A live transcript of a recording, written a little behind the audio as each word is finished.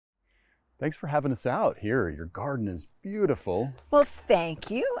Thanks for having us out here. Your garden is beautiful. Well,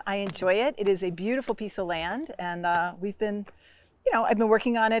 thank you. I enjoy it. It is a beautiful piece of land, and we've been, I've been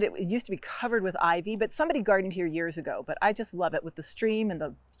working on it. It used to be covered with ivy, but somebody gardened here years ago. But I just love it with the stream and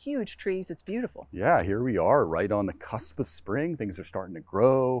the huge trees. It's beautiful. Yeah, here we are right on the cusp of spring. Things are starting to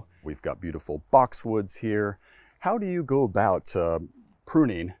grow. We've got beautiful boxwoods here. How do you go about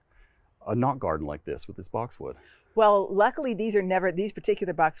pruning a knot garden like this with this boxwood? Well, luckily these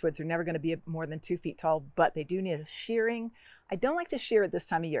particular boxwoods are never going to be more than 2 feet tall, but they do need a shearing. I don't like to shear at this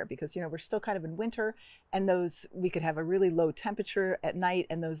time of year because, we're still kind of in winter, and we could have a really low temperature at night,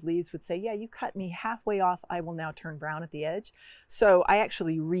 and those leaves would say, yeah, you cut me halfway off, I will now turn brown at the edge. So I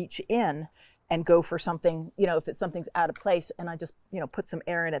actually reach in and go for something, if something's out of place, and I just, put some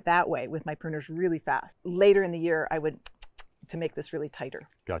air in it that way with my pruners really fast. Later in the year, I would, to make this really tighter.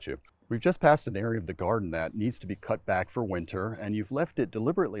 Got you. We've just passed an area of the garden that needs to be cut back for winter, and you've left it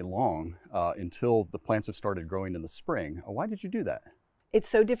deliberately long until the plants have started growing in the spring. Why did you do that? It's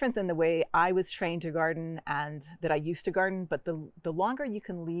so different than the way I was trained to garden and that I used to garden, but the longer you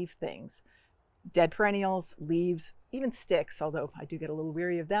can leave things, dead perennials, leaves, even sticks, although I do get a little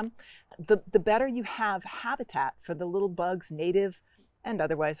weary of them, the better you have habitat for the little bugs, native and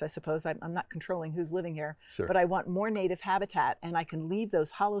otherwise. I suppose I'm not controlling who's living here, sure, but I want more native habitat, and I can leave those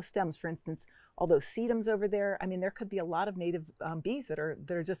hollow stems, for instance, all those sedums over there. I mean, there could be a lot of native bees that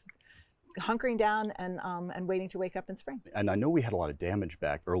are just hunkering down and waiting to wake up in spring. And I know we had a lot of damage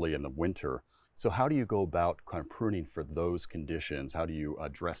back early in the winter. So how do you go about kind of pruning for those conditions? How do you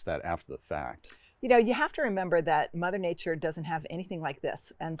address that after the fact? You have to remember that Mother Nature doesn't have anything like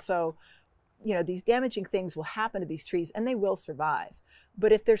this. And so, these damaging things will happen to these trees, and they will survive.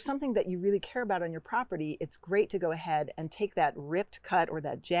 But if there's something that you really care about on your property, it's great to go ahead and take that ripped cut or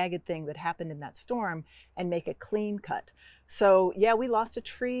that jagged thing that happened in that storm and make a clean cut. So yeah, we lost a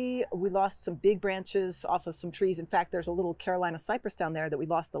tree. We lost some big branches off of some trees. In fact, there's a little Carolina cypress down there that we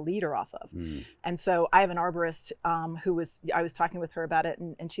lost the leader off of. And so I have an arborist I was talking with her about it,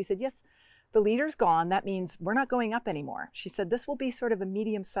 and she said, yes, the leader's gone. That means we're not going up anymore. She said, this will be sort of a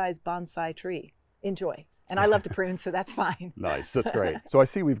medium-sized bonsai tree. Enjoy. And I love to prune, so that's fine. Nice, that's great. So I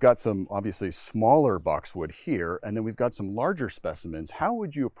see we've got some obviously smaller boxwood here, and then we've got some larger specimens. How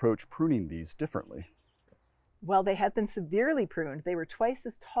would you approach pruning these differently? Well, they have been severely pruned. They were twice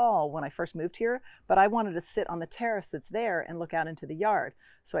as tall when I first moved here, but I wanted to sit on the terrace that's there and look out into the yard.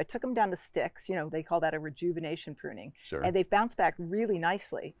 So I took them down to sticks. They call that a rejuvenation pruning. Sure. And they've bounced back really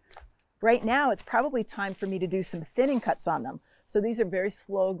nicely. Right now, it's probably time for me to do some thinning cuts on them. So these are very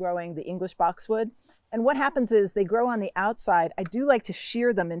slow growing, the English boxwood. And what happens is they grow on the outside. I do like to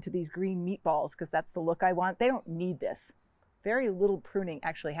shear them into these green meatballs because that's the look I want. They don't need this. Very little pruning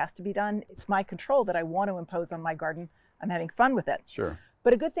actually has to be done. It's my control that I want to impose on my garden. I'm having fun with it. Sure.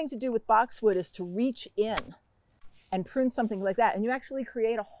 But a good thing to do with boxwood is to reach in and prune something like that. And you actually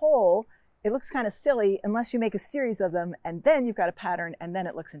create a hole. It looks kind of silly unless you make a series of them, and then you've got a pattern, and then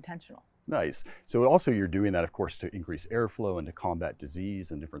it looks intentional. Nice. So also you're doing that, of course, to increase airflow and to combat disease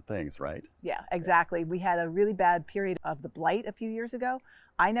and different things, right? Yeah, exactly. We had a really bad period of the blight a few years ago.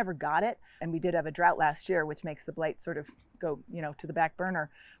 I never got it, and we did have a drought last year, which makes the blight sort of go, to the back burner.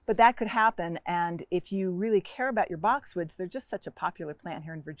 But that could happen, and if you really care about your boxwoods, they're just such a popular plant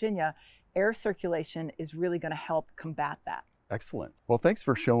here in Virginia. Air circulation is really going to help combat that. Excellent. Well, thanks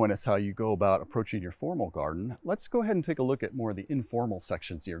for showing us how you go about approaching your formal garden. Let's go ahead and take a look at more of the informal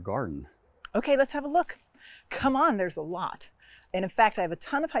sections of your garden. Okay, let's have a look. Come on, there's a lot. And in fact, I have a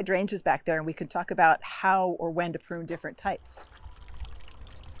ton of hydrangeas back there, and we can talk about how or when to prune different types.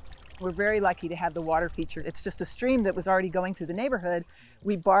 We're very lucky to have the water feature. It's just a stream that was already going through the neighborhood.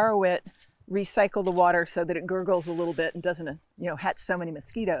 We borrow it, recycle the water so that it gurgles a little bit and doesn't, hatch so many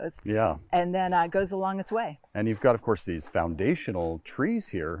mosquitoes. Yeah. And then goes along its way. And you've got, of course, these foundational trees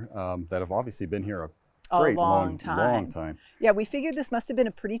here that have obviously been here a a long time. Yeah, we figured this must have been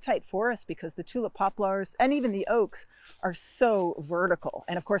a pretty tight forest because the tulip poplars and even the oaks are so vertical.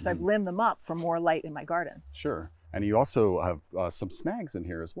 And of course, I've limbed them up for more light in my garden. Sure. And you also have some snags in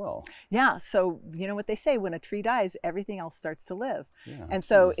here as well. Yeah, so you know what they say, when a tree dies, everything else starts to live. Yeah, and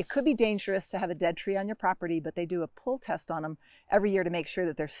so it could be dangerous to have a dead tree on your property, but they do a pull test on them every year to make sure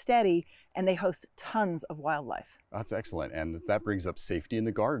that they're steady, and they host tons of wildlife. That's excellent. And that brings up safety in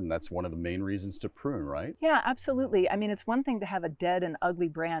the garden. That's one of the main reasons to prune, right? Yeah, absolutely. I mean, it's one thing to have a dead and ugly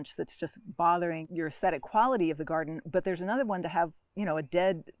branch that's just bothering your aesthetic quality of the garden, but there's another one to have, you know, a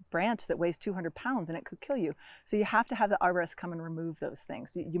dead branch that weighs 200 pounds and it could kill you. So you have to have the arborist come and remove those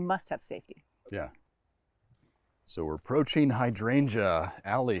things. You must have safety. Yeah. So we're approaching hydrangea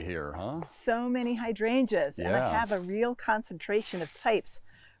alley here, huh? So many hydrangeas, Yeah. and I have a real concentration of types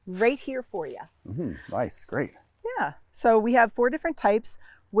right here for you. Nice, great. Yeah, so we have 4 different types.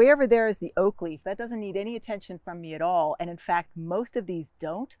 Way over there is the oak leaf. That doesn't need any attention from me at all. And in fact, most of these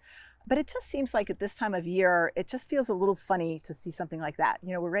don't. But it just seems like at this time of year, it just feels a little funny to see something like that.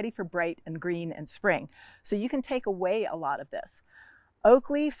 You know, we're ready for bright and green and spring. So you can take away a lot of this. Oak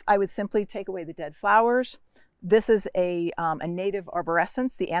leaf, I would simply take away the dead flowers. This is a native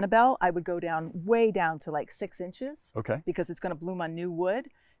arborescence, the Annabelle. I would go down way down to like 6 inches. Okay. Because it's going to bloom on new wood.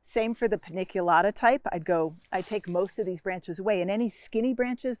 Same for the paniculata type. I'd take most of these branches away, and any skinny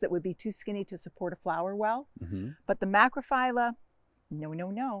branches that would be too skinny to support a flower well. But the macrophylla,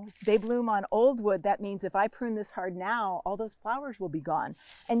 no. They bloom on old wood. That means if I prune this hard now, all those flowers will be gone.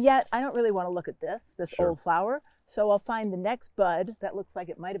 And yet I don't really want to look at this Sure. old flower. So I'll find the next bud that looks like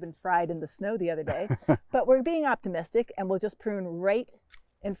it might have been fried in the snow the other day. But we're being optimistic, and we'll just prune right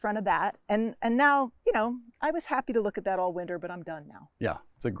in front of that. And now, you know, I was happy to look at that all winter, but I'm done now. Yeah,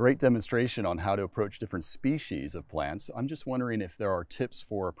 it's a great demonstration on how to approach different species of plants. I'm just wondering if there are tips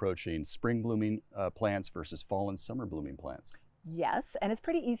for approaching spring blooming plants versus fall and summer blooming plants. Yes, and it's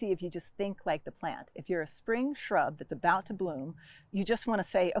pretty easy if you just think like the plant. If you're a spring shrub that's about to bloom, you just want to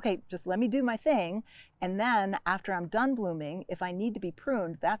say, okay, just let me do my thing. And then after I'm done blooming, if I need to be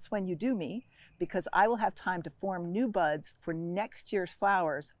pruned, that's when you do me, because I will have time to form new buds for next year's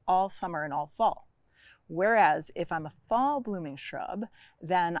flowers all summer and all fall. Whereas if I'm a fall blooming shrub,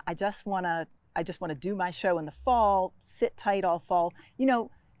 then I just want to do my show in the fall, sit tight all fall. You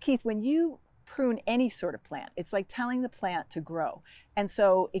know, Keith, when you prune any sort of plant, it's like telling the plant to grow. And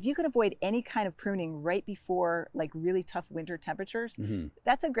so if you can avoid any kind of pruning right before like really tough winter temperatures,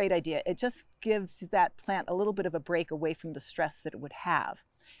 that's a great idea. It just gives that plant a little bit of a break away from the stress that it would have.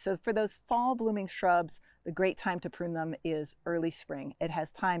 So for those fall blooming shrubs, the great time to prune them is early spring. It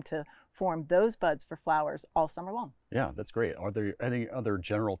has time to form those buds for flowers all summer long. Yeah, that's great. Are there any other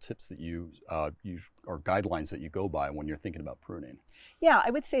general tips that you use or guidelines that you go by when you're thinking about pruning? Yeah,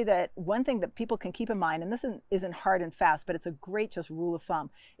 I would say that one thing that people can keep in mind, and this isn't hard and fast, but it's a great just rule of thumb.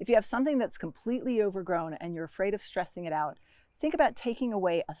 If you have something that's completely overgrown and you're afraid of stressing it out, think about taking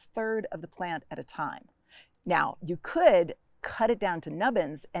away 1/3 of the plant at a time. Now, you could cut it down to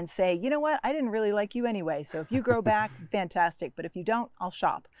nubbins and say, you know what, I didn't really like you anyway, so if you grow back, fantastic, but if you don't, I'll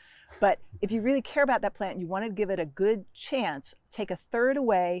shop. But if you really care about that plant and you want to give it a good chance, take 1/3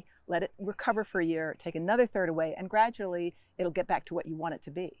 away, let it recover for a year, take another 1/3 away, and gradually it'll get back to what you want it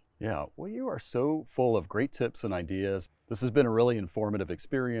to be. Yeah, well, you are so full of great tips and ideas. This has been a really informative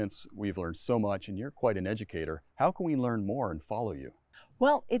experience. We've learned so much, and you're quite an educator. How can we learn more and follow you?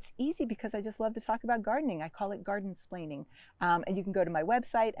 Well, it's easy because I just love to talk about gardening. I call it garden-splaining. And you can go to my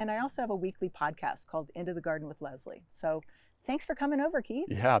website, and I also have a weekly podcast called Into the Garden with Leslie. So thanks for coming over, Keith.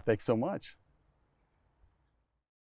 Yeah, thanks so much.